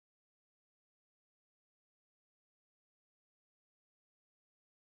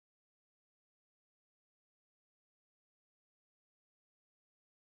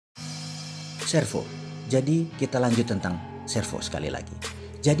Servo. Jadi kita lanjut tentang servo sekali lagi.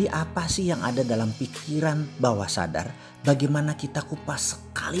 Jadi apa sih yang ada dalam pikiran bawah sadar? Bagaimana kita kupas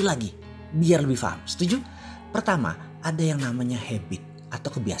sekali lagi biar lebih paham. Setuju? Pertama, ada yang namanya habit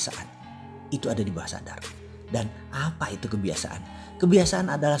atau kebiasaan. Itu ada di bawah sadar. Dan apa itu kebiasaan? Kebiasaan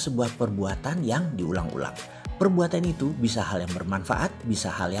adalah sebuah perbuatan yang diulang-ulang. Perbuatan itu bisa hal yang bermanfaat,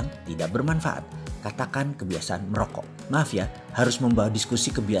 bisa hal yang tidak bermanfaat. Katakan kebiasaan merokok. Maaf ya, harus membawa diskusi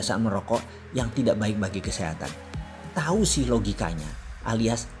kebiasaan merokok yang tidak baik bagi kesehatan. Tahu sih logikanya,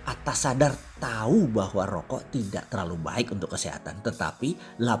 alias atas sadar tahu bahwa rokok tidak terlalu baik untuk kesehatan.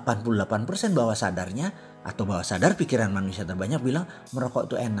 Tetapi 88% bawah sadarnya atau bawah sadar pikiran manusia terbanyak bilang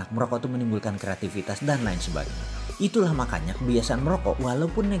merokok itu enak, merokok itu menimbulkan kreativitas dan lain sebagainya. Itulah makanya kebiasaan merokok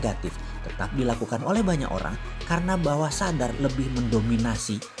walaupun negatif tetap dilakukan oleh banyak orang karena bawah sadar lebih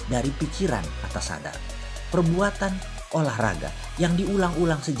mendominasi dari pikiran atas sadar. Perbuatan olahraga yang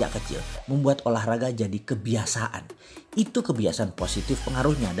diulang-ulang sejak kecil membuat olahraga jadi kebiasaan. Itu kebiasaan positif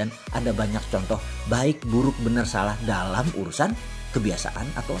pengaruhnya dan ada banyak contoh baik, buruk, benar, salah dalam urusan kebiasaan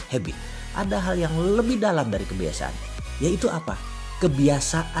atau habit. Ada hal yang lebih dalam dari kebiasaan, yaitu apa?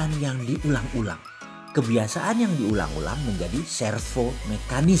 Kebiasaan yang diulang-ulang. Kebiasaan yang diulang-ulang menjadi servo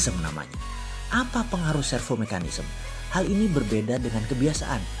mekanisme namanya. Apa pengaruh servo mekanisme? Hal ini berbeda dengan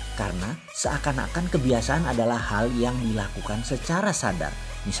kebiasaan karena seakan-akan kebiasaan adalah hal yang dilakukan secara sadar.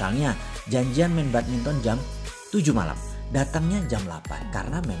 Misalnya janjian main badminton jam 7 malam. Datangnya jam 8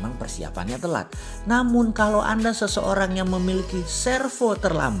 karena memang persiapannya telat. Namun kalau Anda seseorang yang memiliki servo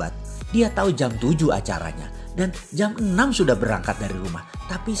terlambat, dia tahu jam 7 acaranya dan jam 6 sudah berangkat dari rumah.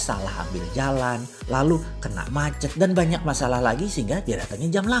 Tapi salah ambil jalan, lalu kena macet dan banyak masalah lagi sehingga dia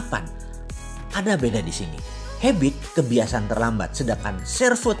datangnya jam 8. Ada beda di sini. Habit kebiasaan terlambat, sedangkan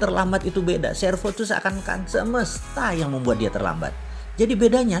servo terlambat itu beda. Servo itu seakan-akan semesta yang membuat dia terlambat. Jadi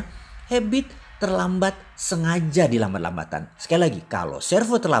bedanya habit terlambat sengaja dilambat-lambatan. Sekali lagi, kalau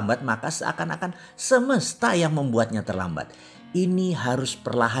servo terlambat maka seakan-akan semesta yang membuatnya terlambat. Ini harus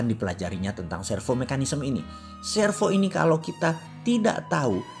perlahan dipelajarinya tentang servo mekanisme ini. Servo ini kalau kita tidak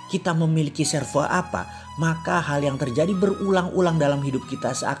tahu kita memiliki servo apa, maka hal yang terjadi berulang-ulang dalam hidup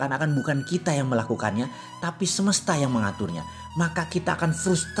kita seakan-akan bukan kita yang melakukannya, tapi semesta yang mengaturnya. Maka kita akan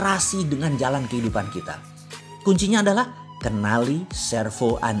frustrasi dengan jalan kehidupan kita. Kuncinya adalah kenali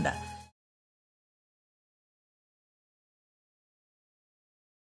servo Anda.